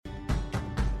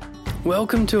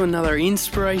Welcome to another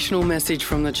inspirational message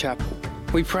from the chapel.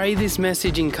 We pray this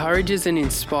message encourages and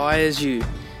inspires you.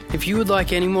 If you would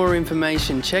like any more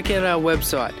information, check out our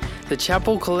website,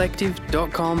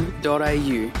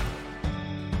 thechapelcollective.com.au.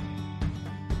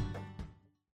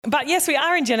 But yes, we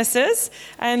are in Genesis,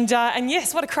 and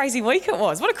yes, what a crazy week it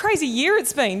was. What a crazy year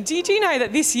it's been. Do you know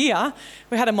that this year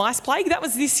we had a mice plague? That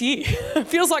was this year. It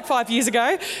feels like 5 years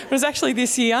ago. It was actually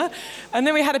this year. And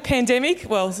then we had a pandemic,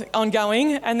 well,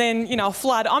 ongoing, and then, a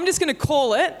flood. I'm just going to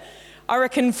call it, I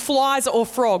reckon flies or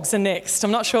frogs are next.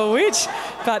 I'm not sure which,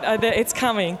 but it's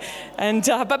coming. And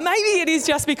but maybe it is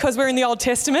just because we're in the Old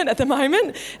Testament at the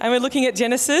moment and we're looking at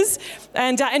Genesis.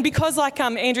 And because, like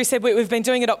Andrew said, we've been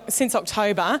doing it since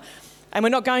October. And we're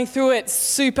not going through it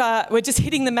we're just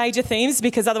hitting the major themes,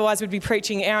 because otherwise we'd be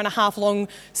preaching hour-and-a-half long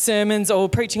sermons or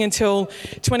preaching until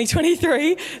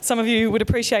 2023. Some of you would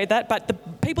appreciate that, but the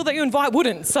people that you invite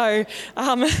wouldn't. So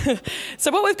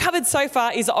what we've covered so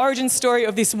far is the origin story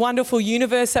of this wonderful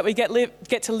universe that we get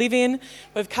to live in.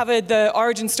 We've covered the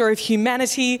origin story of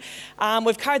humanity.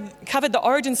 We've covered the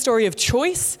origin story of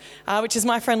choice, which, as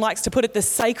my friend likes to put it, the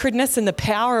sacredness and the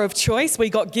power of choice. We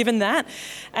got given that.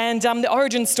 And the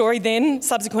origin story then,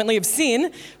 subsequently, of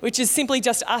sin, which is simply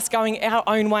just us going our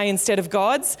own way instead of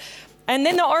God's. And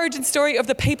then the origin story of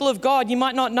the people of God. You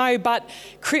might not know, but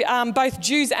both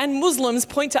Jews and Muslims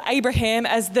point to Abraham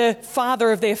as the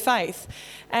father of their faith.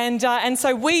 And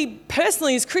so we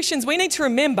personally, as Christians, we need to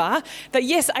remember that,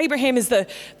 yes, Abraham is the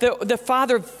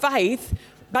father of faith,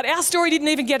 but our story didn't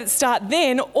even get its start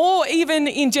then, or even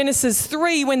in Genesis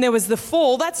 3 when there was the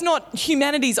fall. That's not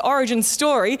humanity's origin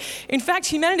story. In fact,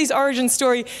 humanity's origin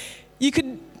story, you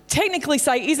could technically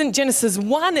say, isn't Genesis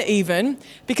 1 even,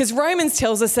 because Romans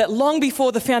tells us that long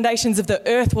before the foundations of the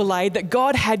earth were laid, that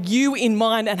God had you in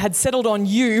mind and had settled on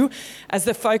you as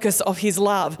the focus of his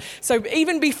love. So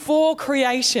even before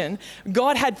creation,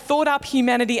 God had thought up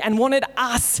humanity and wanted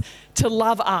us to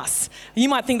love us. You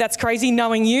might think that's crazy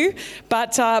knowing you,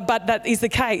 but that is the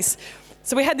case.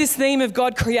 So we had this theme of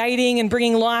God creating and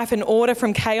bringing life and order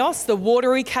from chaos, the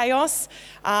watery chaos,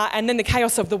 and then the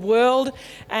chaos of the world,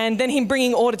 and then him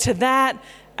bringing order to that,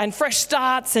 and fresh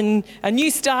starts and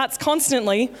new starts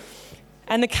constantly,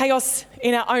 and the chaos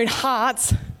in our own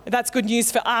hearts. That's good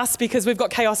news for us because we've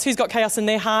got chaos. Who's got chaos in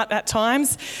their heart at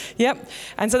times? Yep.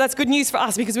 And so that's good news for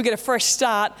us because we get a fresh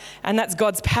start, and that's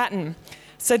God's pattern.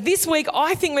 So this week,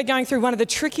 I think we're going through one of the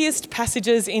trickiest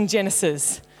passages in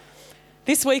Genesis.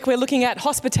 This week, we're looking at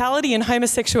hospitality and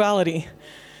homosexuality.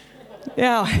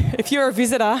 Now, if you're a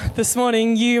visitor this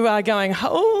morning, you are going,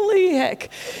 holy heck.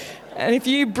 And if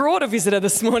you brought a visitor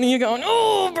this morning, you're going,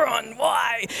 oh, Bron,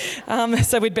 why?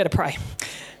 So we'd better pray.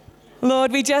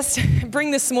 Lord, we just bring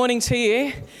this morning to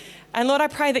you. And Lord, I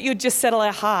pray that you'd just settle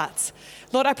our hearts.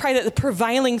 Lord, I pray that the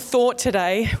prevailing thought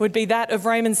today would be that of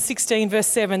Romans 16, verse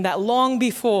 7, that long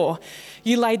before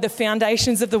you laid the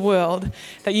foundations of the world,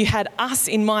 that you had us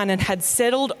in mind and had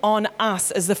settled on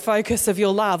us as the focus of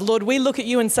your love. Lord, we look at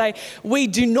you and say, we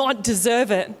do not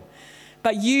deserve it,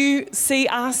 but you see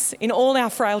us in all our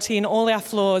frailty and all our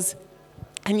flaws,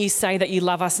 and you say that you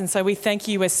love us. And so we thank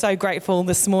you. We're so grateful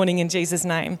this morning in Jesus'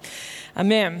 name.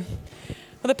 Amen.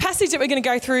 Well, the passage that we're going to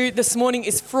go through this morning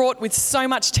is fraught with so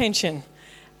much tension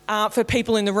for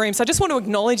people in the room. So I just want to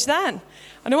acknowledge that.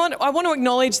 I want to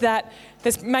acknowledge that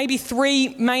there's maybe three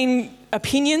main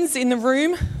opinions in the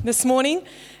room this morning,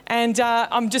 and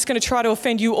I'm just going to try to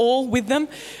offend you all with them.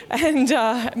 And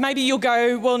maybe you'll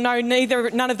go, well, no,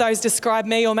 none of those describe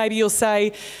me, or maybe you'll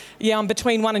say, yeah, I'm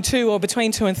between 1 and 2 or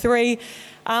between 2 and 3.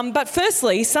 But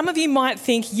firstly, some of you might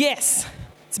think, yes,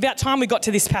 it's about time we got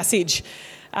to this passage.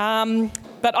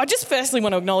 But I just firstly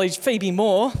want to acknowledge Phoebe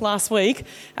Moore last week,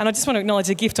 and I just want to acknowledge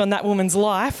the gift on that woman's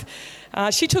life.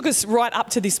 She took us right up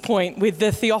to this point with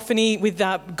the theophany, with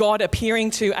God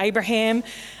appearing to Abraham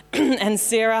and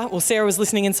Sarah. Well, Sarah was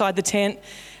listening inside the tent.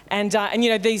 And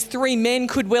these three men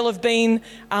could well have been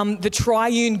the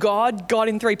triune God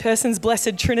in three persons,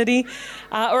 blessed Trinity.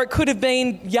 Or it could have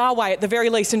been Yahweh at the very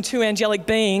least, and two angelic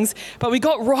beings. But we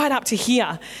got right up to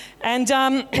here. And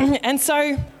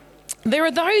so there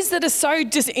are those that are so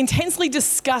just intensely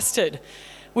disgusted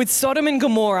with Sodom and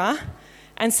Gomorrah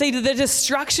and see the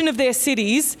destruction of their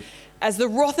cities as the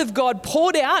wrath of God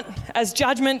poured out as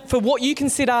judgment for what you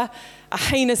consider a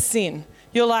heinous sin.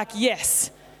 You're like,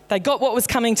 yes, they got what was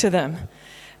coming to them.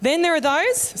 Then there are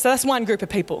those, so that's one group of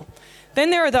people. Then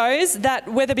there are those that,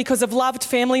 whether because of loved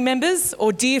family members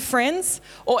or dear friends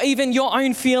or even your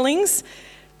own feelings,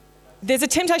 there's a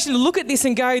temptation to look at this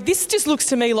and go, this just looks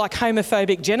to me like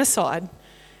homophobic genocide.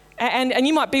 And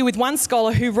you might be with one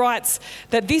scholar who writes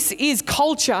that this is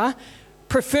culture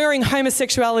preferring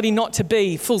homosexuality not to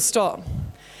be, full stop.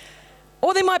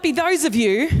 Or there might be those of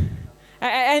you,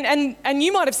 and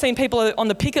you might have seen people on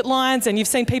the picket lines, and you've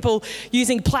seen people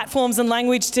using platforms and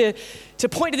language to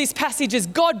point to this passage as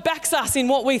God backs us in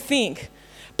what we think.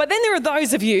 But then there are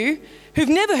those of you who've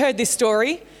never heard this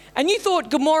story, and you thought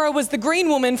Gamora was the green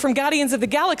woman from Guardians of the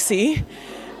Galaxy,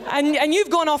 and you've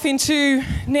gone off into,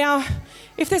 now,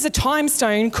 if there's a time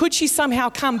stone, could she somehow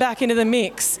come back into the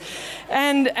mix?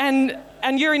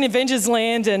 And you're in Avengers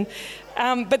land,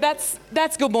 but that's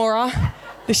Gamora.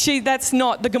 That's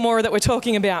not the Gamora that we're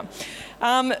talking about.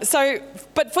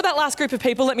 But for that last group of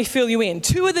people, let me fill you in.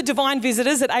 2 of the divine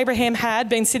visitors that Abraham had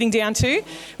been sitting down to,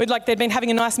 they'd been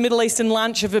having a nice Middle Eastern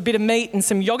lunch of a bit of meat and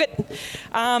some yogurt.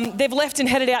 They've left and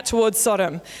headed out towards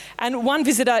Sodom. And one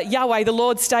visitor, Yahweh, the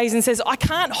Lord, stays and says, I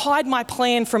can't hide my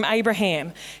plan from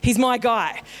Abraham. He's my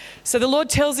guy. So the Lord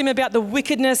tells him about the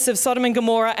wickedness of Sodom and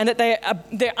Gomorrah, and that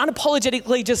they're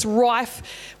unapologetically just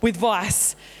rife with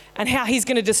vice, and how he's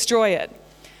going to destroy it.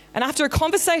 And after a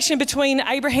conversation between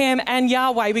Abraham and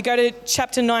Yahweh, we go to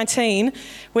chapter 19,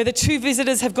 where the 2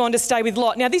 visitors have gone to stay with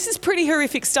Lot. Now, this is pretty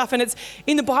horrific stuff, and it's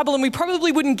in the Bible, and we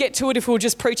probably wouldn't get to it if we were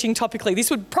just preaching topically. This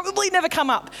would probably never come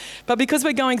up. But because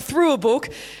we're going through a book,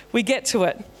 we get to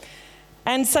it.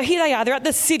 And so here they are, they're at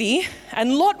the city,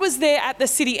 and Lot was there at the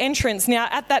city entrance. Now,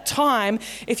 at that time,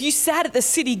 if you sat at the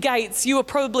city gates, you were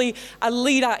probably a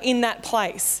leader in that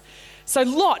place. So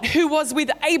Lot, who was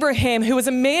with Abraham, who was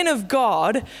a man of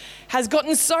God, has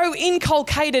gotten so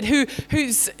inculcated,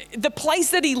 the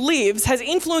place that he lives has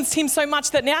influenced him so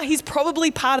much that now he's probably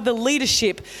part of the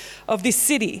leadership of this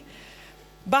city.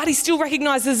 But he still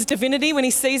recognises divinity when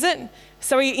he sees it.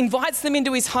 So he invites them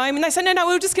into his home, and they say, no,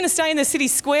 we're just going to stay in the city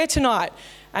square tonight.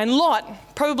 And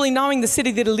Lot, probably knowing the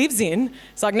city that he lives in,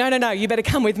 is like, no, you better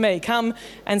come with me. Come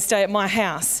and stay at my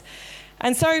house.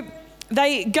 And so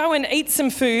they go and eat some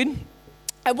food.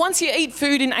 And once you eat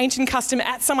food in ancient custom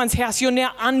at someone's house, you're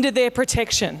now under their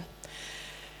protection.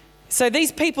 So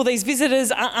these people, these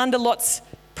visitors, are under Lot's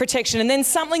protection. And then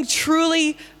something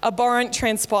truly abhorrent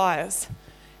transpires.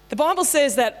 The Bible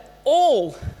says that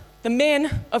all the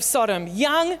men of Sodom,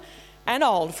 young and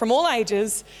old, from all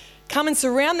ages, come and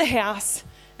surround the house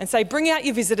and say, bring out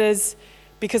your visitors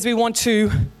because we want to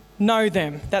know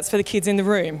them. That's for the kids in the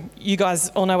room. You guys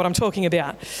all know what I'm talking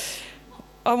about.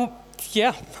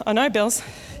 Yeah, I know, Bells.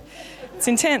 It's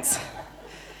intense.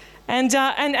 And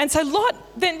so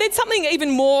Lot, then something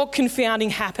even more confounding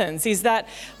happens, is that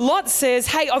Lot says,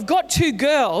 hey, I've got 2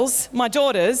 girls, my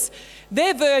daughters,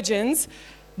 they're virgins,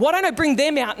 why don't I bring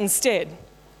them out instead?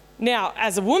 Now,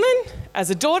 as a woman,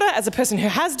 as a daughter, as a person who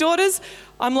has daughters,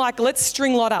 I'm like, let's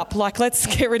string Lot up. Like, let's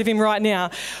get rid of him right now.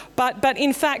 But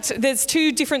in fact, there's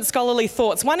 2 different scholarly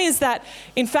thoughts. One is that,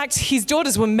 in fact, his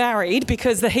daughters were married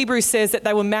because the Hebrew says that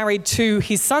they were married to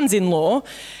his sons-in-law,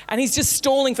 and he's just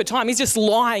stalling for time. He's just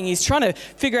lying. He's trying to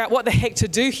figure out what the heck to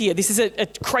do here. This is a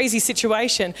crazy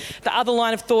situation. The other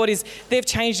line of thought is they've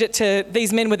changed it to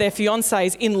these men were their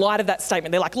fiancés in light of that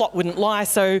statement. They're like, Lot wouldn't lie,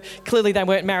 so clearly they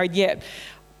weren't married yet.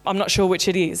 I'm not sure which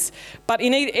it is. But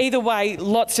in either way,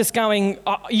 Lot's just going,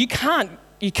 you can't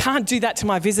do that to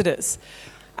my visitors.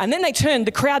 And then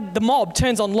the mob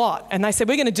turns on Lot, and they said,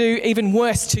 we're going to do even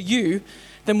worse to you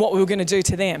than what we were going to do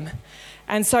to them.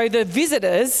 And so the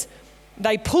visitors,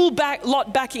 they pull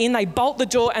Lot back in, they bolt the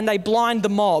door, and they blind the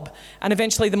mob. And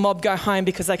eventually the mob go home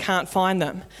because they can't find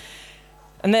them.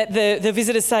 And the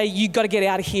visitors say, you've got to get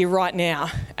out of here right now.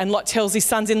 And Lot tells his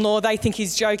sons-in-law, they think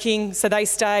he's joking, so they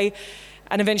stay.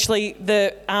 And eventually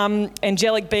the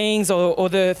angelic beings or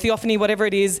the theophany, whatever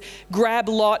it is, grab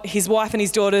Lot, his wife and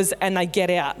his daughters, and they get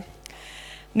out.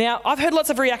 Now, I've heard lots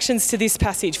of reactions to this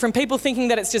passage from people thinking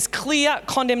that it's just clear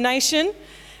condemnation,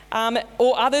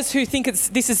 or others who think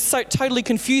this is so totally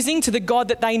confusing to the God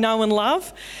that they know and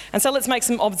love. And so let's make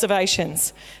some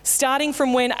observations, starting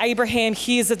from when Abraham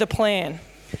hears of the plan.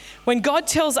 When God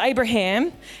tells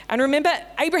Abraham, and remember,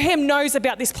 Abraham knows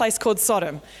about this place called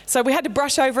Sodom. So we had to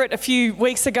brush over it a few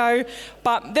weeks ago,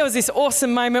 but there was this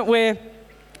awesome moment where,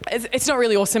 it's not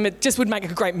really awesome, it just would make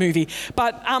a great movie.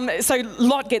 But so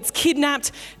Lot gets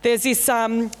kidnapped. There's this,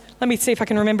 let me see if I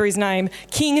can remember his name,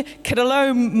 King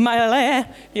Kedorlaomer.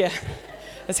 Yeah.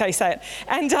 That's how you say it.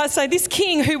 And so this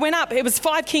king who went up, it was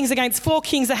 5 kings against 4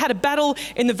 kings. They had a battle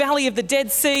in the valley of the Dead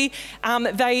Sea.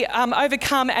 They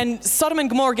overcome, and Sodom and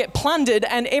Gomorrah get plundered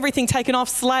and everything taken off,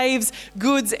 slaves,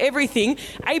 goods, everything.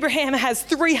 Abraham has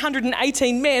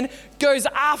 318 men, goes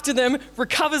after them,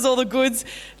 recovers all the goods.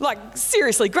 Like,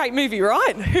 seriously, great movie,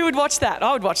 right? Who would watch that?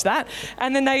 I would watch that.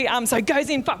 And then they, so he goes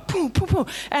in,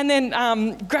 and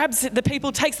then grabs the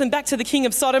people, takes them back to the king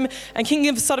of Sodom, and king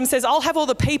of Sodom says, I'll have all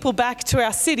the people back to our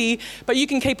our city, but you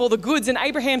can keep all the goods. And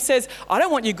Abraham says, I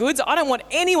don't want your goods. I don't want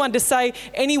anyone to say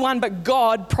anyone but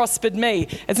God prospered me.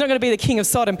 It's not going to be the king of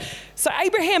Sodom. So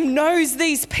Abraham knows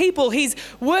these people. He's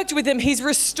worked with them. He's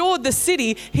restored the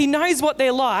city. He knows what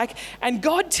they're like. And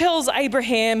God tells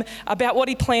Abraham about what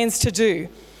he plans to do.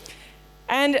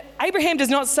 And Abraham does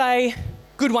not say,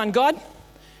 good one, God.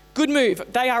 Good move.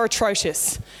 They are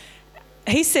atrocious.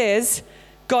 He says,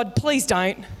 God, please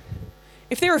don't.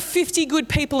 If there are 50 good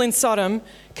people in Sodom,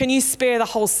 can you spare the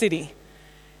whole city?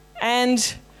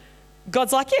 And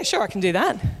God's like, yeah, sure, I can do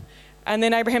that. And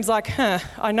then Abraham's like,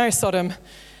 I know Sodom.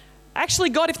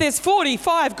 Actually, God, if there's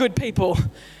 45 good people,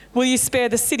 will you spare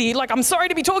the city? Like, I'm sorry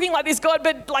to be talking like this, God,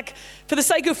 but like for the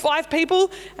sake of 5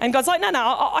 people? And God's like, no,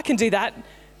 I can do that.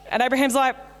 And Abraham's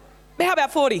like, how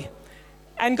about 40?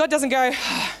 And God doesn't go,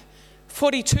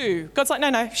 42. God's like,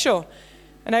 no, sure.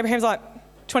 And Abraham's like,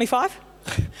 25?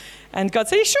 And God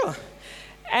says, yeah, sure.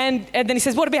 And then he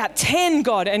says, what about 10,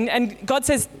 God? And God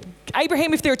says,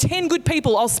 Abraham, if there are 10 good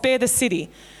people, I'll spare the city.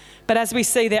 But as we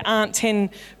see, there aren't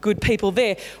 10 good people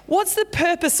there. What's the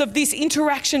purpose of this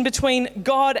interaction between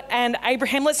God and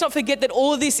Abraham? Let's not forget that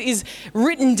all of this is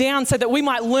written down so that we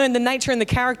might learn the nature and the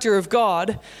character of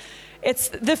God. It's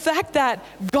the fact that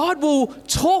God will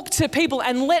talk to people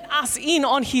and let us in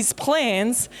on his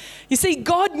plans. You see,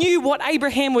 God knew what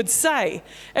Abraham would say.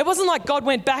 It wasn't like God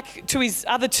went back to his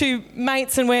other 2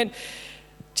 mates and went,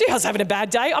 gee, I was having a bad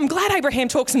day. I'm glad Abraham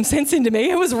talked some sense into me.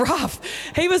 It was rough.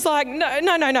 He was like, no.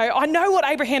 I know what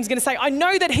Abraham's going to say. I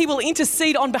know that he will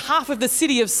intercede on behalf of the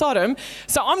city of Sodom.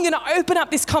 So I'm going to open up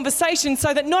this conversation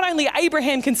so that not only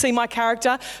Abraham can see my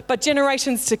character, but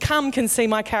generations to come can see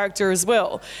my character as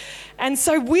well. And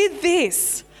so with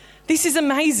this is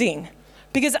amazing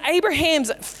because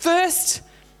Abraham's first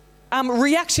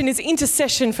reaction is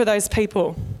intercession for those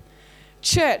people.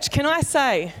 Church, can I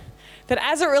say that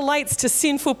as it relates to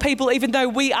sinful people, even though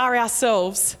we are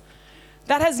ourselves,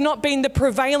 that has not been the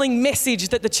prevailing message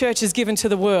that the church has given to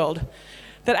the world.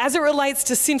 That as it relates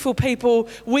to sinful people,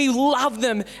 we love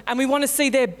them and we want to see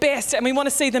their best and we want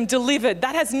to see them delivered.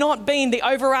 That has not been the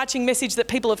overarching message that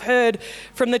people have heard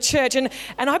from the church. And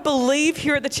I believe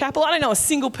here at the chapel, I don't know a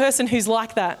single person who's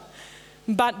like that.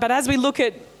 But as we look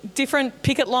at different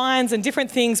picket lines and different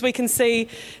things, we can see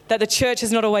that the church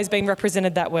has not always been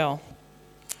represented that well.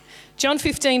 John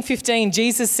 15:15,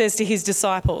 Jesus says to his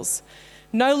disciples,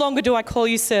 "No longer do I call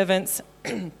you servants,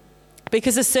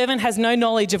 because the servant has no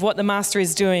knowledge of what the master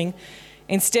is doing.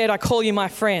 Instead, I call you my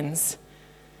friends."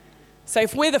 So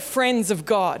if we're the friends of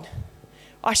God,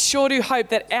 I sure do hope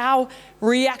that our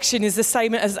reaction is the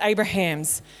same as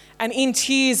Abraham's. And in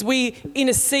tears, we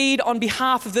intercede on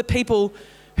behalf of the people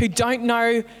who don't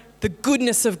know the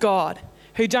goodness of God,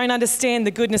 who don't understand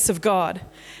the goodness of God.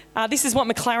 This is what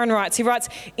McLaren writes. He writes,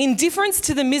 "Indifference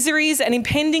to the miseries and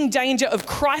impending danger of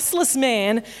Christless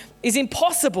man is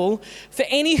impossible for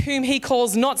any whom he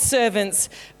calls not servants,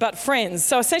 but friends."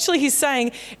 So essentially he's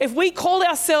saying, if we call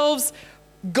ourselves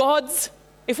gods,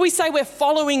 if we say we're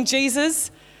following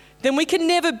Jesus, then we can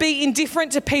never be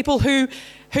indifferent to people who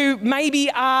maybe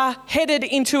are headed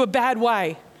into a bad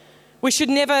way. We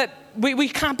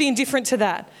can't be indifferent to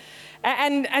that.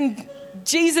 And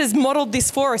Jesus modeled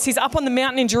this for us. He's up on the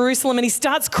mountain in Jerusalem and he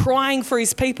starts crying for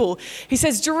his people. He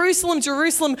says, "Jerusalem,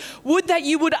 Jerusalem, would that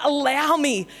you would allow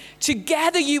me to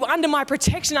gather you under my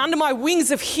protection, under my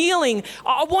wings of healing.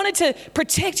 I wanted to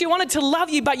protect you, I wanted to love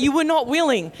you, but you were not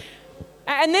willing."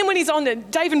 And then when he's on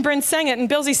it, Dave and Bren sang it and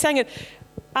Belzy sang it,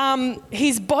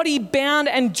 his body bound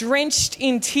and drenched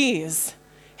in tears.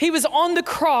 He was on the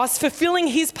cross, fulfilling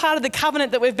his part of the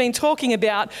covenant that we've been talking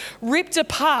about, ripped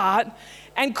apart,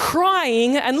 and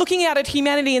crying and looking out at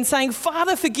humanity and saying,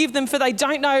 "Father, forgive them, for they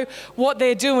don't know what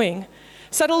they're doing."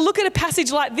 So to look at a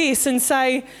passage like this and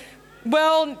say,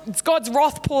 well, it's God's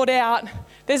wrath poured out,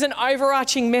 there's an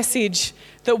overarching message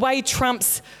that way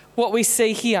trumps what we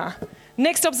see here.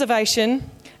 Next observation,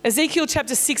 Ezekiel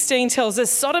chapter 16 tells us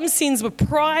Sodom's sins were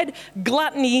pride,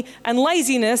 gluttony, and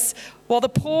laziness, while the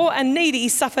poor and needy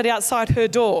suffered outside her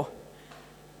door.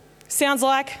 Sounds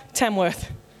like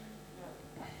Tamworth.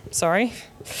 Sorry.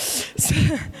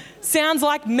 Sounds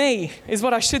like me, is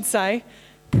what I should say.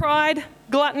 Pride,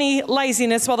 gluttony,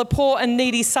 laziness, while the poor and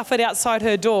needy suffered outside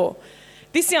her door.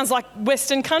 This sounds like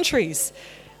Western countries.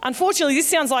 Unfortunately, this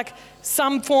sounds like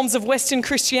some forms of Western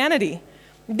Christianity.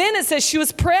 Then it says she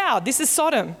was proud. This is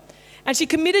Sodom. And she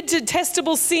committed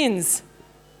detestable sins.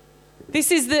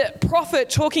 This is the prophet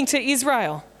talking to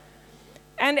Israel.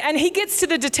 And he gets to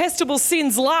the detestable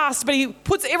sins last, but he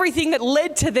puts everything that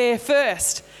led to there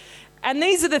first. And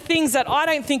these are the things that I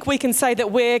don't think we can say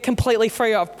that we're completely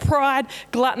free of: pride,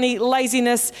 gluttony,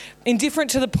 laziness,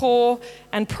 indifferent to the poor,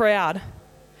 and proud.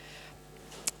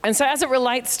 And so as it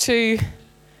relates to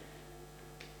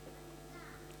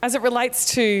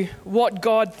what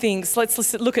God thinks,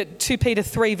 let's look at 2 Peter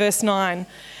 3 verse 9.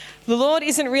 The Lord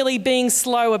isn't really being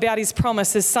slow about his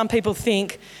promise, as some people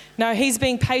think. No, he's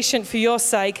being patient for your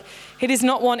sake. He does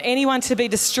not want anyone to be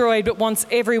destroyed, but wants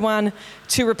everyone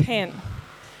to repent.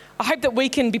 I hope that we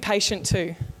can be patient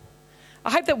too.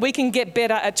 I hope that we can get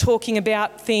better at talking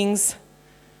about things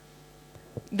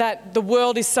that the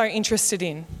world is so interested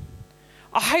in.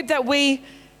 I hope that we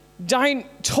don't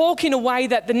talk in a way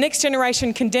that the next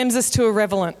generation condemns us to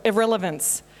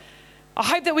irrelevance. I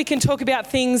hope that we can talk about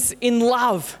things in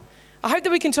love. I hope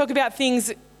that we can talk about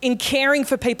things in caring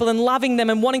for people and loving them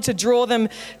and wanting to draw them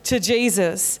to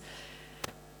Jesus.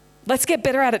 Let's get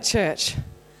better at it, church.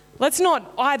 Let's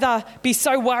not either be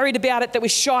so worried about it that we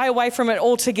shy away from it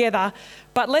altogether,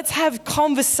 but let's have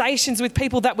conversations with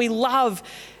people that we love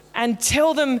and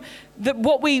tell them that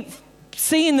what we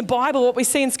see in the Bible, what we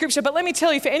see in Scripture. But let me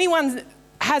tell you, for anyone that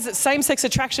has same-sex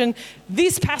attraction,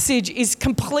 this passage is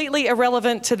completely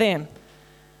irrelevant to them.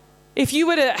 If you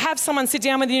were to have someone sit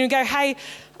down with you and go, hey,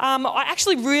 I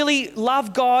actually really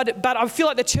love God, but I feel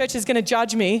like the church is going to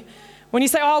judge me. When you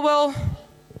say, oh, well,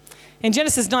 in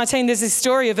Genesis 19, there's this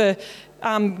story of a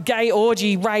gay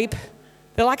orgy rape.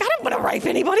 They're like, I don't want to rape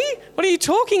anybody. What are you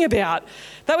talking about?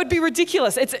 That would be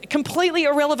ridiculous. It's completely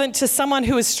irrelevant to someone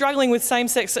who is struggling with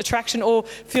same-sex attraction or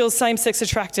feels same-sex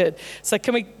attracted. So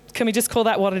can we just call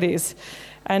that what it is?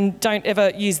 And don't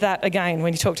ever use that again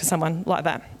when you talk to someone like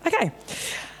that. Okay.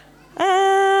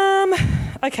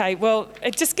 Okay, well,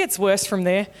 it just gets worse from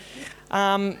there.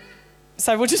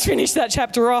 So we'll just finish that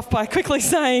chapter off by quickly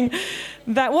saying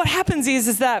that what happens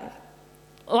is that,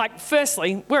 like,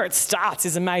 firstly, where it starts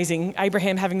is amazing.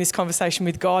 Abraham having this conversation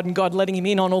with God and God letting him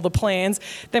in on all the plans.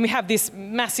 Then we have this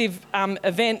massive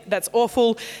event that's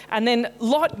awful. And then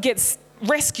Lot gets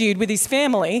rescued with his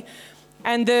family.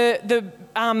 And the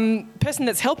person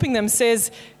that's helping them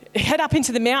says, head up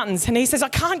into the mountains. And he says, I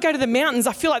can't go to the mountains.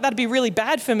 I feel like that'd be really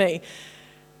bad for me.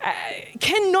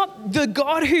 Cannot the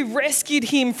God who rescued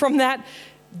him from that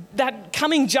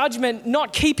coming judgment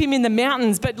not keep him in the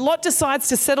mountains? But Lot decides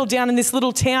to settle down in this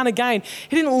little town again.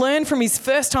 He didn't learn from his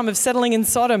first time of settling in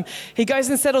Sodom. He goes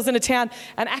and settles in a town,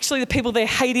 and actually the people there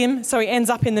hate him, so he ends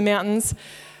up in the mountains.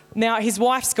 Now his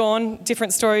wife's gone,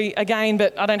 different story again,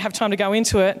 but I don't have time to go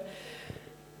into it.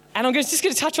 And I'm just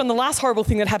going to touch on the last horrible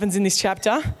thing that happens in this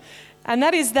chapter. And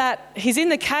that is that he's in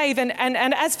the cave, and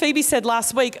as Phoebe said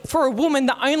last week, for a woman,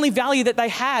 the only value that they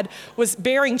had was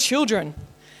bearing children.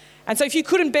 And so if you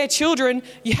couldn't bear children,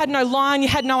 you had no line, you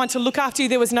had no one to look after you,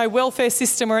 there was no welfare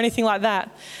system or anything like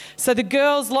that. So the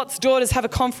girls, Lot's daughters, have a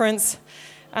conference,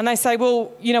 and they say,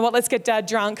 well, you know what, let's get Dad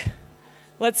drunk,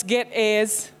 let's get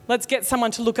heirs, let's get someone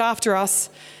to look after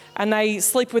us, and they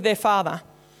sleep with their father.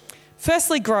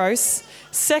 Firstly, gross.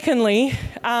 Secondly,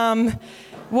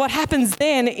 what happens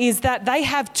then is that they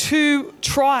have two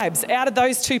tribes out of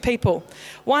those two people.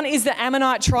 One is the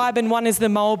Ammonite tribe and one is the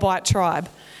Moabite tribe.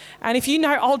 And if you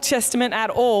know Old Testament at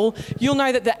all, you'll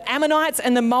know that the Ammonites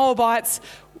and the Moabites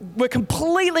were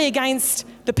completely against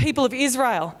the people of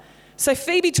Israel. So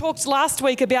Phoebe talked last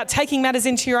week about taking matters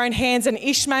into your own hands and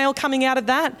Ishmael coming out of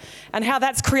that and how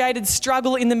that's created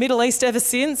struggle in the Middle East ever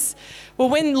since. Well,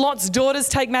 when Lot's daughters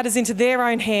take matters into their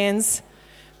own hands,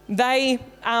 they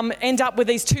end up with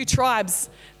these two tribes.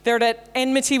 They're at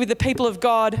enmity with the people of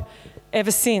God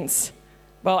ever since.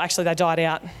 Well, actually, they died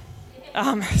out.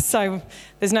 So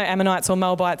there's no Ammonites or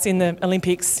Moabites in the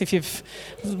Olympics if you've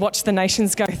watched the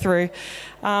nations go through.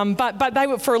 But they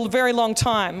were, for a very long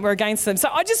time, were against them. So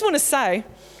I just want to say,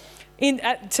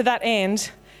 to that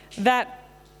end, that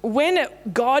when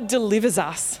God delivers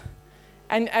us,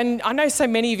 and I know so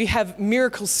many of you have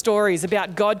miracle stories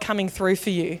about God coming through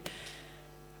for you,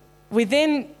 we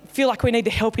then feel like we need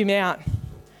to help him out.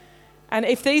 And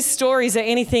if these stories are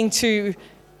anything to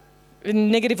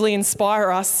negatively inspire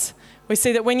us, we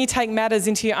see that when you take matters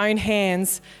into your own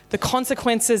hands, the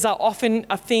consequences are often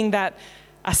a thing that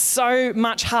are so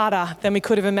much harder than we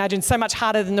could have imagined, so much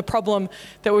harder than the problem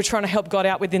that we're trying to help God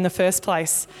out with in the first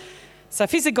place. So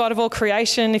if he's a God of all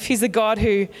creation, if he's a God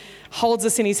who holds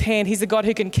us in his hand, he's a God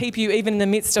who can keep you even in the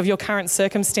midst of your current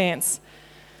circumstance.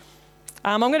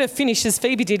 I'm going to finish, as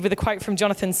Phoebe did, with a quote from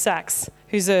Jonathan Sachs,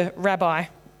 who's a rabbi.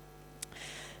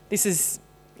 This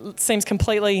seems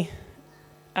completely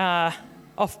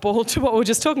off-ball to what we were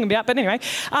just talking about, but anyway.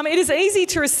 It is easy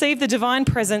to receive the divine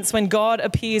presence when God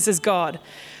appears as God.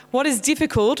 What is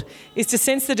difficult is to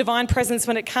sense the divine presence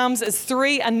when it comes as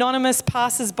three anonymous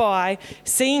passers-by,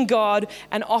 seeing God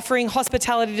and offering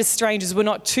hospitality to strangers were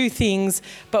not two things,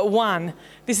 but one.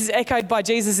 This is echoed by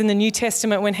Jesus in the New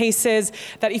Testament when he says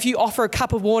that if you offer a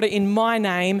cup of water in my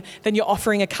name, then you're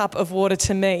offering a cup of water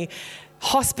to me.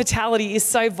 Hospitality is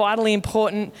so vitally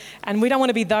important, and we don't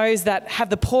want to be those that have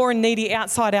the poor and needy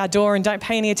outside our door and don't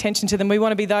pay any attention to them. We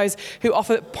want to be those who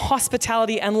offer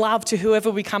hospitality and love to whoever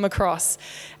we come across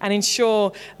and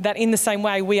ensure that in the same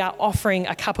way we are offering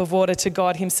a cup of water to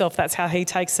God himself. That's how he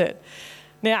takes it.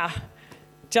 Now,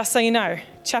 just so you know,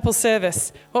 chapel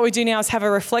service, what we do now is have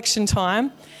a reflection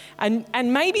time.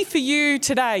 And maybe for you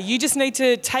today, you just need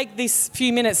to take this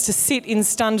few minutes to sit in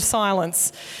stunned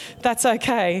silence. That's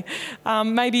okay.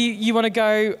 Maybe you want to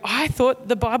go, I thought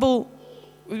the Bible,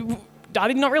 I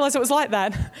did not realise it was like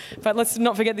that. But let's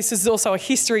not forget this is also a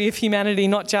history of humanity,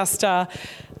 not just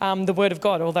the Word of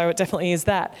God, although it definitely is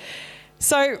that.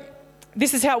 So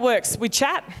this is how it works. We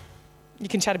chat. You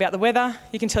can chat about the weather.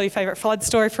 You can tell your favourite flood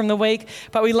story from the week.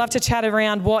 But we love to chat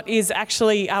around what is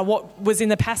actually what was in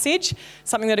the passage,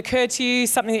 something that occurred to you,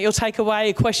 something that you'll take away,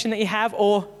 a question that you have,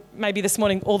 or maybe this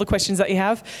morning all the questions that you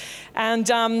have. And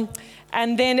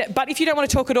then, but if you don't want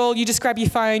to talk at all, you just grab your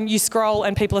phone, you scroll,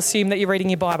 and people assume that you're reading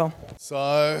your Bible.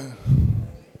 So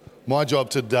my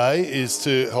job today is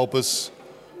to help us.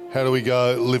 How do we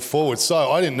go live forward?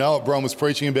 So I didn't know what Bron was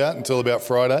preaching about until about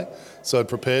Friday. So I'd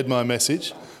prepared my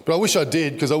message. But I wish I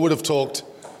did, because I would have talked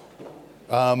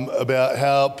about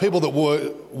how people that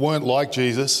weren't like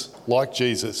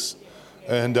Jesus.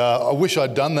 And I wish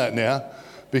I'd done that now,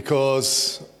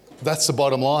 because that's the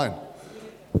bottom line.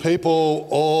 People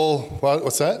all,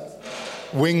 what's that?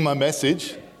 Wing my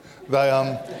message.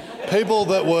 People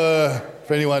that were, if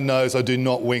anyone knows, I do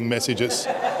not wing messages.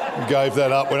 Gave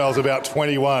that up when I was about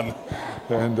 21.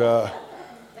 And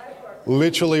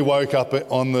literally woke up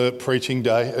on the preaching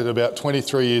day at about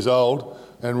 23 years old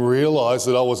and realised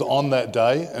that I was on that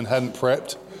day and hadn't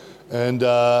prepped. And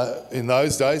in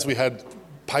those days we had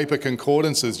paper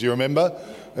concordances, do you remember?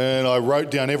 And I wrote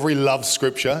down every love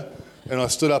scripture and I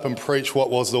stood up and preached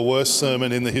what was the worst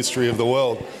sermon in the history of the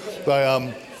world. But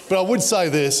I would say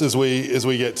this as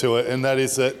we get to it, and that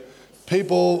is that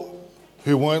people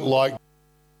who weren't like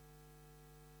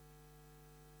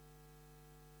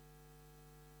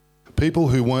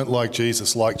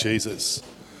Jesus.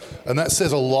 And that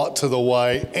says a lot to the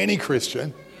way any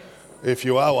Christian, if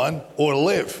you are one, ought to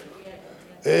live.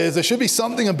 There should be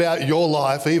something about your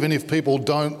life, even if people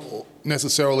don't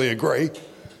necessarily agree,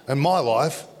 and my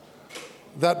life,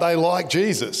 that they like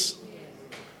Jesus.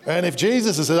 And if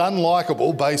Jesus is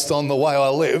unlikable based on the way I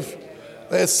live,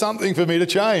 there's something for me to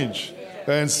change.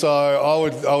 And so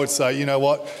I would say, you know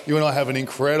what? You and I have an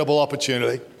incredible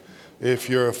opportunity, if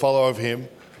you're a follower of him,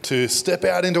 to step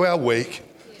out into our week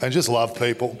and just love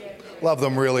people. Love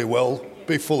them really well.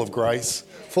 Be full of grace,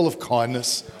 full of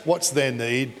kindness. What's their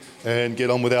need? And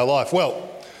get on with our life. Well,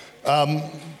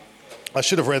 I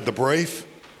should have read the brief.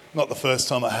 Not the first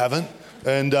time I haven't.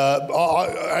 And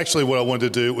actually what I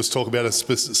wanted to do was talk about a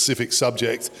specific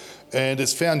subject. And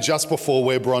it's found just before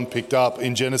where Bron picked up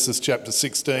in Genesis chapter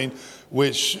 16,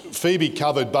 which Phoebe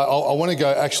covered. But I want to go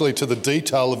actually to the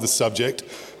detail of the subject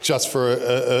just for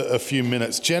a few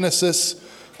minutes. Genesis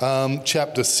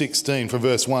chapter 16 from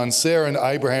verse 1. Sarah and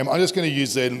Abraham, I'm just going to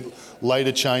use their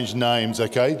later changed names,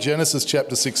 okay? Genesis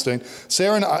chapter 16.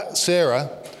 Sarah,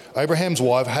 Abraham's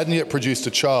wife, hadn't yet produced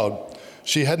a child.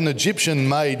 She had an Egyptian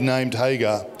maid named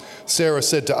Hagar. Sarah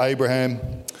said to Abraham,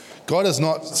 God has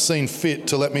not seen fit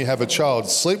to let me have a child.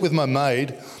 Sleep with my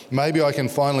maid. Maybe I can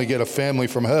finally get a family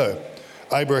from her.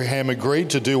 Abraham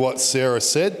agreed to do what Sarah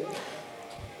said.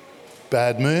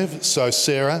 Bad move. So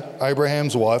Sarah,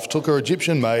 Abraham's wife, took her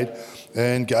Egyptian maid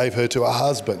and gave her to her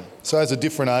husband. So as a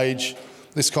different age,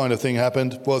 this kind of thing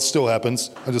happened. Well, it still happens.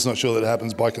 I'm just not sure that it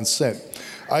happens by consent.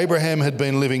 Abraham had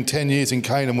been living 10 years in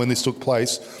Canaan when this took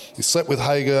place. He slept with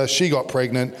Hagar. She got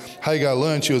pregnant. Hagar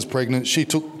learned she was pregnant.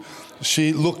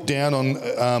 She looked down on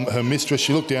her mistress.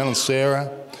 She looked down on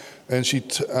Sarah.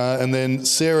 And then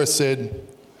Sarah said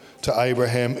to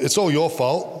Abraham, it's all your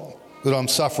fault that I'm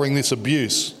suffering this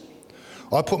abuse.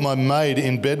 I put my maid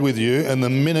in bed with you, and the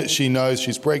minute she knows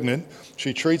she's pregnant,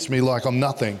 she treats me like I'm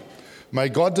nothing. May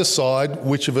God decide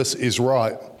which of us is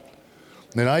right.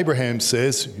 Then Abraham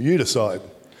says, you decide.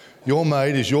 Your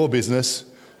maid is your business.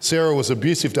 Sarah was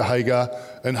abusive to Hagar,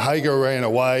 and Hagar ran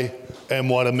away, and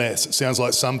what a mess. It sounds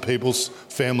like some people's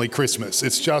family Christmas.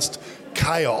 It's just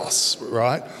chaos,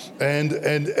 right? And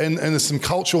there's some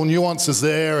cultural nuances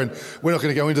there, and we're not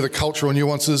going to go into the cultural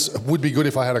nuances. It would be good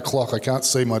if I had a clock. I can't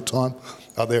see my time.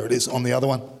 Oh, there it is on the other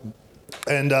one.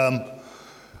 And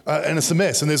And it's a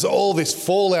mess. And there's all this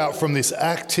fallout from this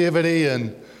activity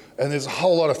and there's a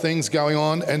whole lot of things going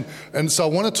on. And so I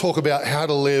want to talk about how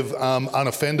to live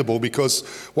unoffendable, because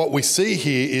what we see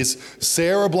here is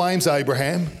Sarah blames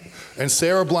Abraham and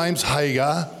Sarah blames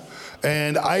Hagar,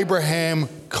 and Abraham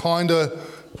kind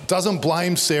of doesn't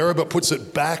blame Sarah but puts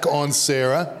it back on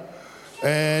Sarah.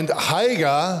 And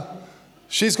Hagar,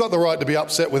 she's got the right to be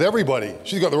upset with everybody.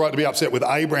 She's got the right to be upset with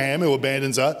Abraham, who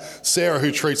abandons her, Sarah,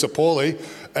 who treats her poorly,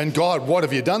 and God, what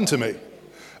have you done to me?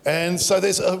 And so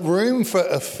there's a room for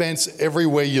offence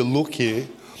everywhere you look here.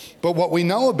 But what we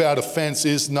know about offence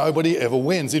is nobody ever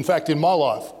wins. In fact, in my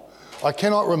life, I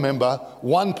cannot remember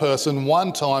one person,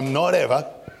 one time, not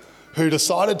ever, who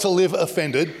decided to live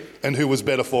offended and who was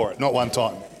better for it. Not one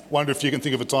time. Wonder if you can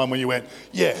think of a time when you went,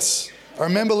 yes. I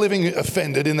remember living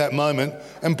offended in that moment,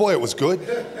 and boy, it was good.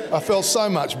 I felt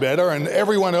so much better, and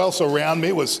everyone else around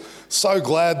me was so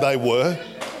glad they were.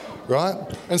 Right?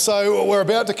 And so we're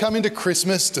about to come into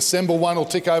Christmas. December 1 will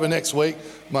tick over next week.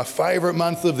 My favourite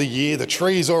month of the year. The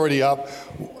tree's already up.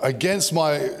 Against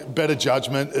my better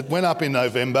judgment, it went up in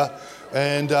November.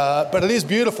 And but it is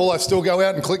beautiful. I still go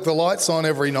out and click the lights on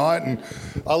every night, and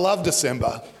I love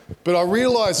December. But I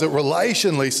realise that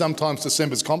relationally, sometimes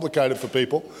December's complicated for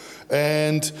people.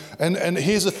 And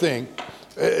here's the thing.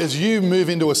 As you move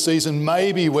into a season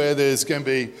maybe where there's going to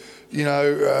be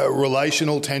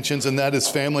relational tensions, and that as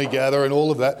family gather and all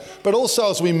of that. But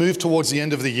also as we move towards the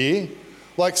end of the year,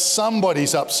 like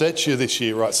somebody's upset you this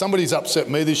year, right? Somebody's upset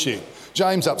me this year.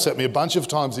 James upset me a bunch of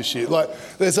times this year. Like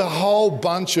there's a whole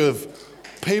bunch of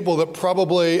people that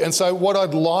probably, and so what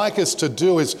I'd like us to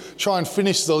do is try and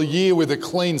finish the year with a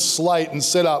clean slate and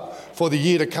set up for the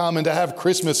year to come and to have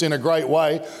Christmas in a great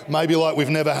way, maybe like we've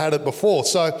never had it before.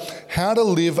 So how to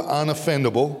live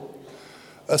unoffendable,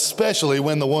 especially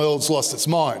when the world's lost its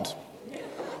mind.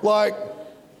 Like,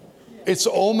 it's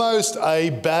almost a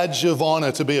badge of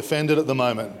honour to be offended at the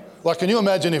moment. Like, can you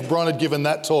imagine if Bron had given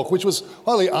that talk, which was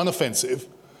highly unoffensive,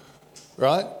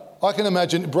 right? I can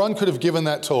imagine Bron could have given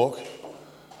that talk.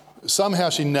 Somehow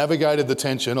she navigated the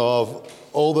tension of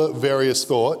all the various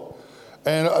thought.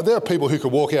 And there are people who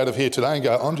could walk out of here today and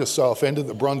go, I'm just so offended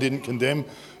that Bron didn't condemn,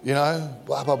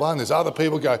 blah, blah, blah. And there's other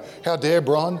people who go, how dare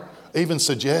Bron even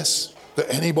suggest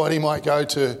that anybody might go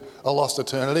to a lost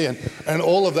eternity and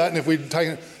all of that. And if we take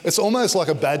it, it's almost like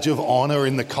a badge of honour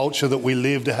in the culture that we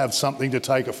live to have something to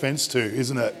take offence to,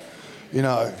 isn't it?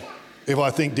 If I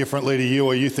think differently to you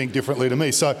or you think differently to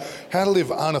me. So how to live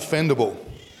unoffendable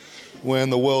when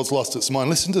the world's lost its mind.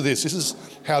 Listen to this. This is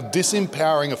how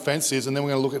disempowering offence is, and then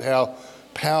we're going to look at how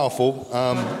powerful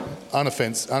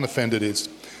unoffended is.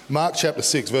 Mark chapter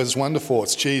 6, verses 1 to 4.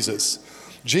 It's Jesus.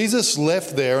 Jesus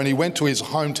left there and he went to his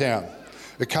hometown,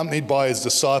 accompanied by his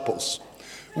disciples.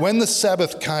 When the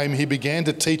Sabbath came, he began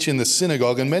to teach in the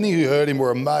synagogue, and many who heard him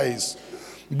were amazed.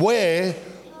 Where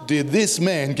did this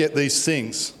man get these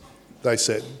things? They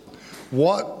said.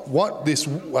 What's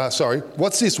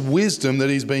this wisdom that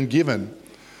he's been given?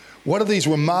 What are these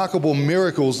remarkable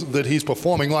miracles that he's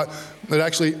performing? Like, it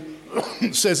actually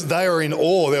says they are in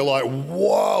awe. They're like,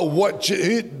 whoa, what,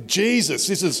 Jesus,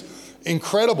 this is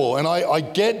incredible. And I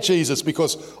get Jesus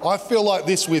because I feel like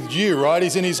this with you, right?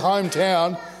 He's in his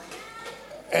hometown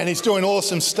and he's doing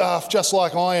awesome stuff just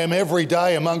like I am every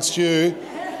day amongst you.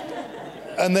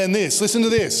 And then this, listen to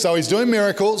this. So he's doing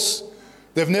miracles.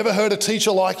 They've never heard a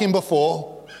teacher like him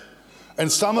before. And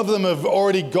some of them have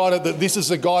already got it that this is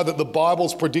the guy that the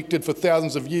Bible's predicted for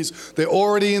thousands of years. They're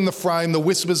already in the frame. The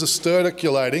whispers are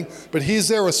circulating. But here's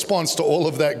their response to all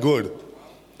of that good.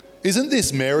 Isn't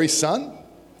this Mary's son?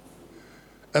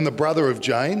 And the brother of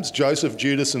James, Joseph,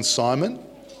 Judas, and Simon?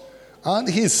 Aren't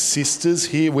his sisters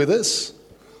here with us?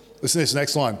 Listen to this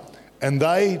next line. And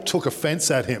they took offence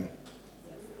at him.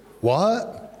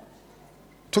 What?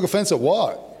 Took offence at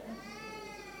what?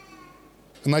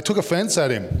 And they took offence at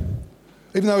him.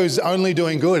 Even though he was only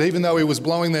doing good, even though he was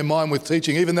blowing their mind with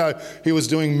teaching, even though he was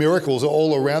doing miracles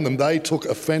all around them, they took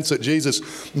offence at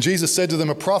Jesus. And Jesus said to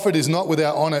them, a prophet is not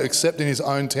without honour except in his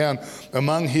own town,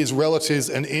 among his relatives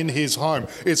and in his home.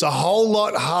 It's a whole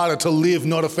lot harder to live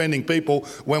not offending people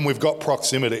when we've got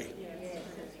proximity.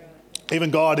 Even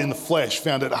God in the flesh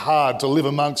found it hard to live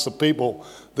amongst the people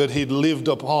that he'd lived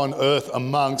upon earth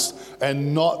amongst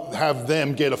and not have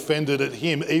them get offended at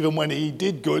him, even when he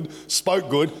did good, spoke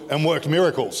good, and worked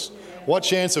miracles. What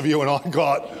chance have you and I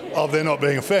got of there not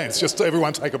being offence? Just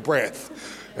everyone take a breath.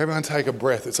 Everyone take a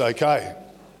breath. It's okay.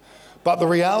 But the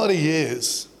reality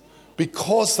is,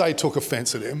 because they took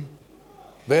offence at him,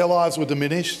 their lives were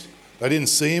diminished. They didn't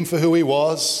see him for who he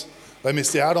was. They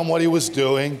missed out on what he was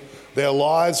doing. Their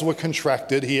lives were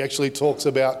contracted. He actually talks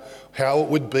about how it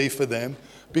would be for them.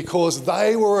 because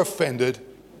they were offended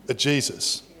at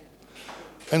Jesus.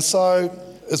 And so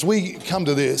as we come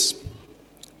to this,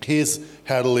 here's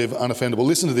how to live unoffendable.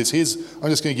 Listen to this. I'm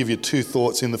just going to give you 2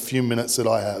 thoughts in the few minutes that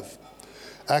I have.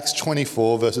 Acts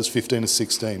 24, verses 15 to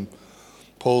 16.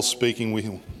 Paul's speaking with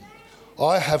him.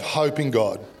 I have hope in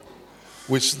God,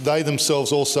 which they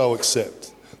themselves also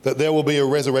accept, that there will be a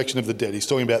resurrection of the dead. He's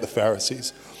talking about the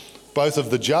Pharisees, both of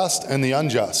the just and the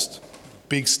unjust.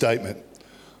 Big statement.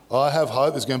 I have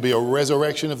hope there's going to be a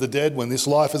resurrection of the dead. When this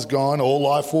life is gone, all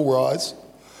life will rise.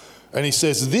 And he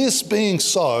says, this being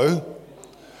so,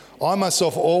 I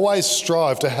myself always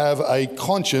strive to have a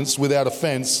conscience without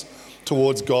offence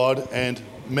towards God and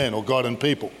men, or God and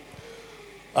people.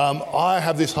 I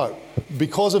have this hope.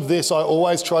 Because of this, I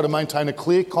always try to maintain a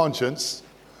clear conscience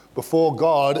before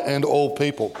God and all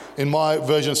people. In my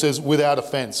version it says without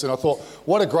offence. And I thought,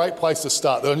 what a great place to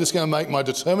start, that I'm just going to make my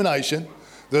determination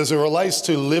that as it relates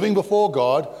to living before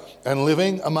God and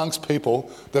living amongst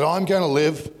people, that I'm going to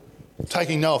live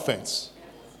taking no offence,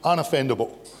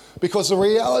 unoffendable. Because the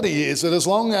reality is that as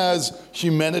long as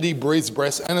humanity breathes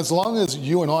breath and as long as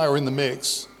you and I are in the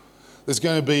mix, there's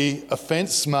going to be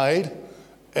offence made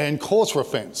and cause for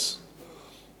offence.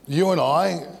 You and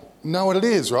I know what it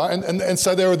is, right? And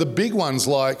so there are the big ones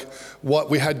like what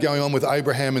we had going on with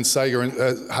Abraham and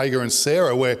Hagar and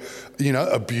Sarah, where,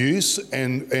 abuse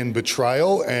and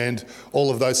betrayal and all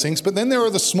of those things. But then there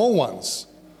are the small ones.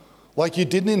 Like you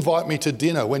didn't invite me to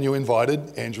dinner when you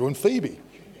invited Andrew and Phoebe.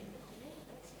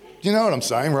 You know what I'm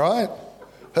saying, right?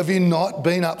 Have you not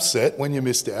been upset when you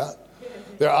missed out?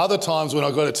 There are other times when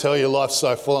I've got to tell you life's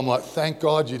so full, I'm like, thank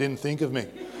God you didn't think of me.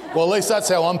 Well, at least that's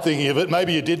how I'm thinking of it.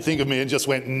 Maybe you did think of me and just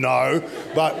went, no.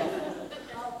 But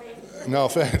no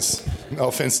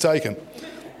offence taken.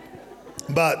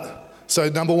 But, so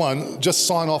number one, just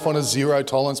sign off on a zero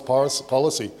tolerance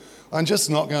policy. I'm just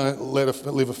not going to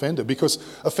live offended, because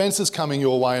offence is coming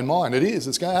your way and mine. It is.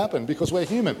 It's going to happen because we're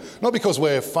human. Not because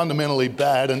we're fundamentally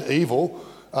bad and evil,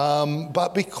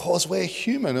 but because we're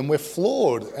human and we're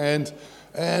flawed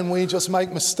and we just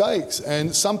make mistakes.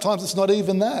 And sometimes it's not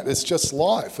even that. It's just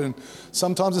life. And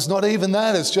sometimes it's not even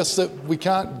that. It's just that we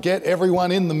can't get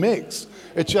everyone in the mix.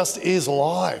 It just is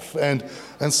life. And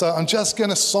so I'm just going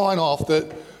to sign off that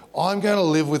I'm going to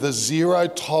live with a zero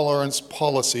tolerance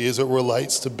policy as it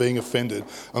relates to being offended.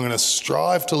 I'm going to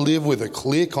strive to live with a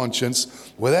clear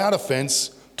conscience without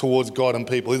offence towards God and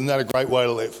people. Isn't that a great way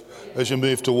to live as you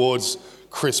move towards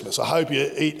Christmas? I hope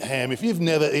you eat ham. If you've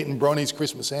never eaten Bronnie's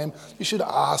Christmas ham, you should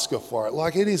ask her for it.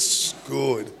 Like, it is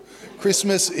good.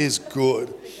 Christmas is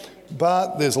good.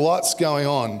 But there's lots going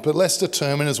on. But let's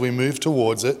determine as we move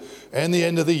towards it and the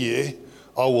end of the year,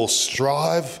 I will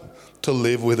strive to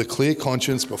live with a clear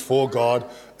conscience before God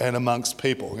and amongst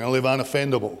people. I'm going to live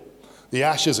unoffendable. The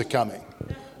Ashes are coming.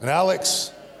 And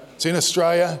Alex, it's in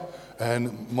Australia,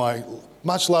 and my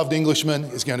much-loved Englishman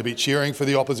is going to be cheering for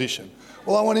the opposition.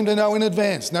 Well, I want him to know in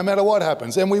advance, no matter what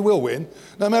happens, and we will win,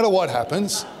 no matter what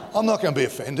happens, I'm not going to be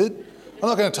offended. I'm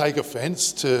not going to take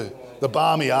offence to the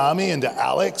Barmy Army and to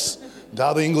Alex and to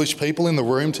other English people in the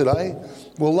room today.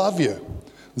 We'll love you.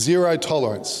 Zero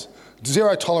tolerance.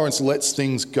 Zero tolerance lets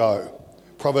things go.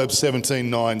 Proverbs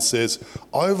 17:9 says,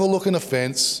 overlook an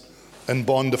offence and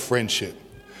bond a friendship.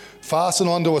 Fasten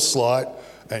onto a slight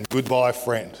and goodbye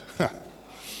friend.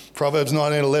 Proverbs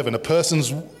 19:11,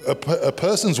 a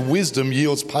person's wisdom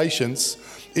yields patience.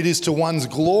 It is to one's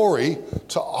glory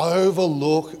to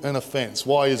overlook an offence.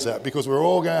 Why is that? Because we're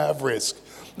all going to have risk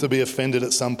to be offended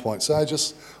at some point. So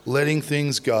just letting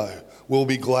things go. We'll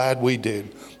be glad we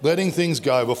did. Letting things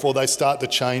go before they start to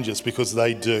change us, because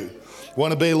they do.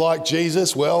 Want to be like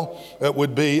Jesus? Well, it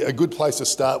would be a good place to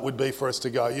start would be for us to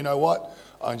go, you know what?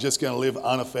 I'm just going to live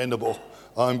unoffendable.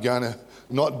 I'm going to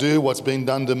not do what's been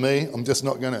done to me. I'm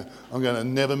going to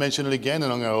never mention it again,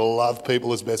 and I'm going to love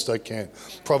people as best I can.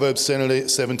 Proverbs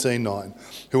 17:9.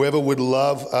 Whoever would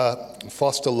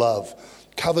foster love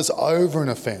covers over an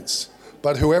offence,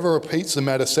 but whoever repeats the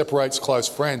matter separates close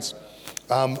friends.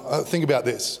 Think about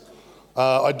this.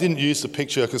 I didn't use the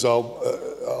picture because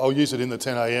I'll use it in the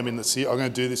 10 a.m. I'm going to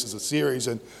do this as a series,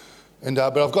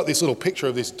 but I've got this little picture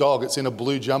of this dog. It's in a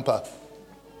blue jumper.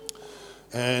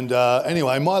 And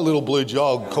anyway, my little blue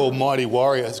dog called Mighty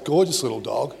Warrior, it's a gorgeous little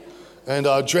dog, and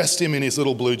I dressed him in his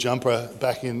little blue jumper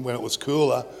back in when it was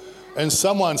cooler, and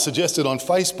someone suggested on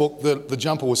Facebook that the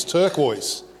jumper was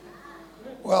turquoise.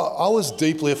 Well, I was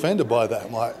deeply offended by that.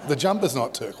 I'm like, the jumper's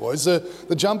not turquoise,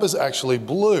 the jumper's actually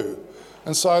blue.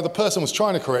 And so the person was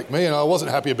trying to correct me, and I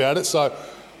wasn't happy about it, so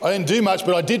I didn't do much,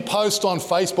 but I did post on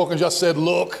Facebook and just said,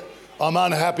 look, I'm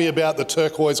unhappy about the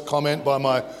turquoise comment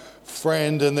by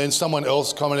friend, and then someone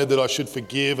else commented that I should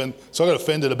forgive, and so I got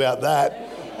offended about that.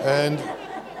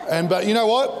 But you know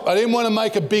what? I didn't want to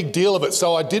make a big deal of it,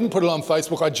 so I didn't put it on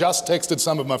Facebook. I just texted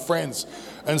some of my friends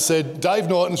and said, Dave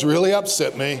Norton's really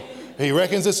upset me. He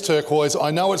reckons it's turquoise.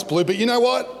 I know it's blue, but you know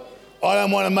what? I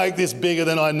don't want to make this bigger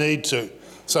than I need to.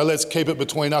 So let's keep it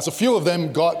between us. A few of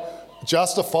them got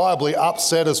justifiably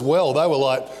upset as well.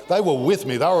 They were with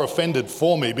me. They were offended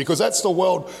for me, because that's the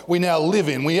world we now live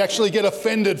in. We actually get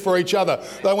offended for each other,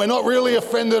 though we're not really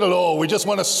offended at all. We just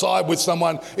want to side with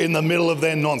someone in the middle of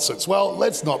their nonsense. Well,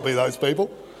 let's not be those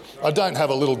people. I don't have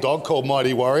a little dog called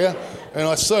Mighty Warrior, and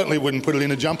I certainly wouldn't put it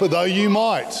in a jumper, though you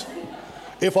might.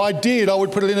 If I did, I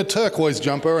would put it in a turquoise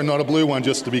jumper and not a blue one,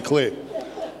 just to be clear.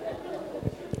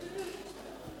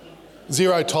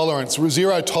 Zero tolerance.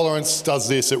 Zero tolerance does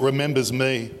this. It remembers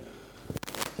me.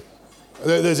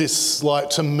 There's this,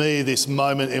 to me, this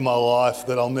moment in my life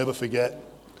that I'll never forget.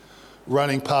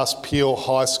 Running past Peel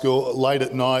High School late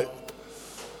at night,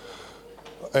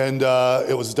 and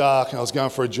it was dark, and I was going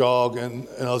for a jog, and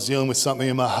I was dealing with something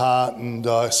in my heart, and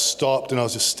I stopped, and I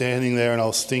was just standing there, and I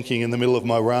was thinking in the middle of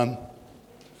my run.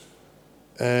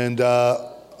 And I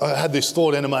had this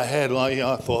thought into my head, and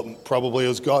I thought probably it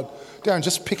was God. Darren,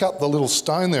 just pick up the little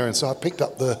stone there. And so I picked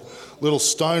up the little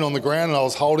stone on the ground, and I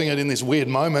was holding it in this weird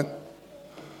moment.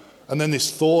 And then this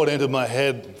thought entered my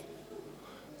head,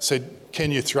 said,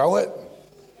 can you throw it?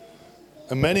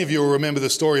 And many of you will remember the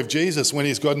story of Jesus when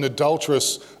he's got an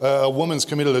adulteress, a woman's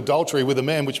committed adultery with a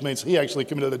man, which means he actually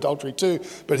committed adultery too,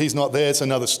 but he's not there. It's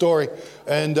another story.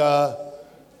 And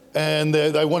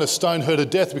they want to stone her to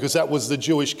death because that was the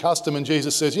Jewish custom. And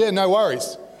Jesus says, yeah, no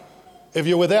worries. If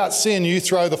you're without sin, you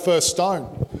throw the first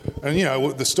stone. And,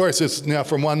 the story says now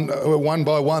from one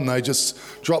by one, they just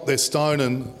dropped their stone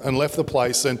and left the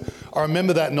place. And I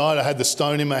remember that night I had the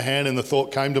stone in my hand and the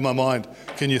thought came to my mind,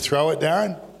 can you throw it,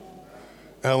 Darren?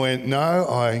 And I went, no,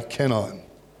 I cannot. It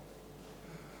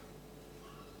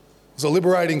was a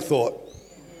liberating thought,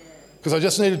 because I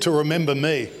just needed to remember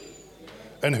me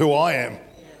and who I am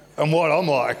and what I'm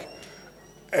like.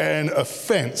 And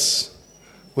offence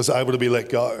was able to be let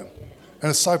go. And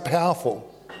it's so powerful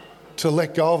to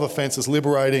let go of offence. It's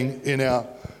liberating in our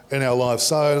lives.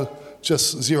 So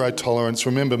just zero tolerance.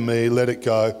 Remember me, let it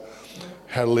go.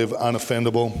 How to live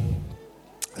unoffendable.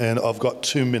 And I've got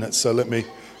 2 minutes, so let me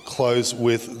close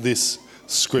with this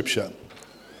scripture.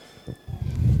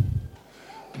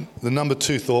 The number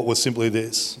 2 thought was simply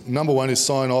this. Number 1 is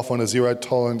sign off on a zero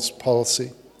tolerance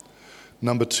policy.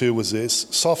 Number 2 was this.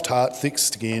 Soft heart, thick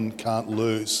skin, can't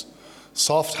lose.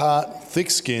 Soft heart,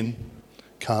 thick skin,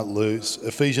 can't lose.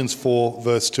 Ephesians 4,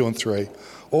 verse 2 and 3.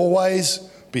 Always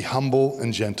be humble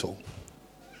and gentle.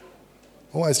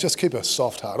 Always just keep a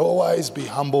soft heart. Always be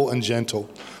humble and gentle.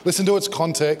 Listen to its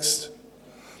context.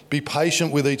 Be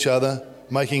patient with each other,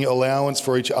 making allowance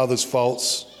for each other's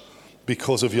faults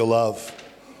because of your love.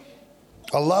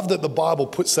 I love that the Bible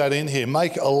puts that in here.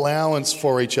 Make allowance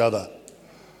for each other.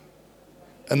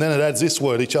 And then it adds this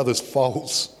word, each other's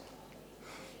faults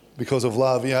because of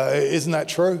love. Isn't that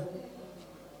true?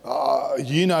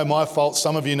 You know my faults.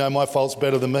 Some of you know my faults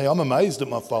better than me. I'm amazed at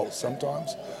my faults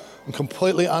sometimes. I'm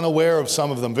completely unaware of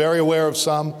some of them, very aware of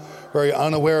some, very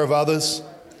unaware of others.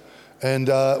 And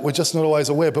we're just not always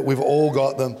aware, but we've all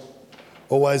got them.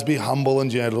 Always be humble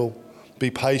and gentle. Be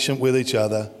patient with each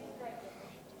other.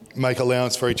 Make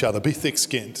allowance for each other. Be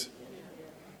thick-skinned.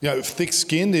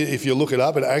 Thick-skinned, if you look it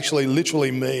up, it actually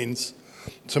literally means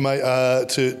to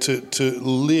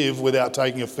live without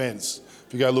taking offence.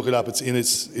 If you go look it up, it's in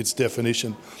its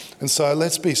definition. And so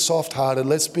let's be soft-hearted,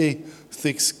 let's be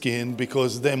thick-skinned,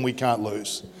 because then we can't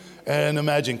lose. And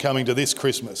imagine coming to this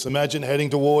Christmas. Imagine heading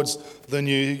towards the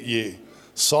new year.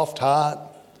 Soft heart,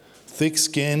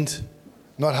 thick-skinned,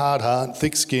 not hard heart,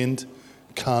 thick-skinned,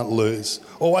 can't lose.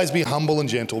 Always be humble and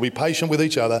gentle. Be patient with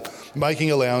each other,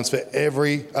 making allowance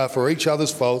for each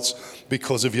other's faults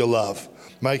because of your love.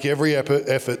 Make every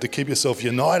effort to keep yourself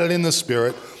united in the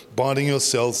Spirit, binding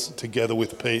yourselves together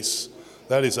with peace.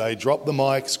 That is a drop the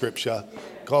mic scripture.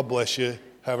 God bless you.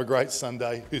 Have a great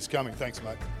Sunday. Who's coming? Thanks,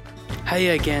 mate. Hey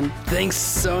again, thanks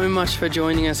so much for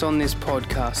joining us on this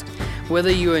podcast.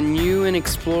 Whether you are new and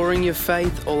exploring your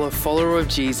faith or a follower of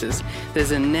Jesus,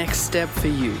 there's a next step for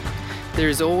you. There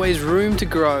is always room to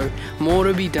grow, more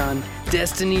to be done,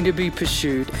 destiny to be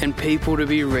pursued, and people to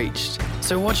be reached.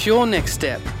 So what's your next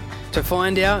step? To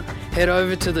find out, head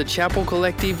over to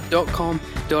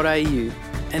thechapelcollective.com.au.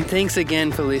 And thanks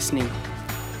again for listening.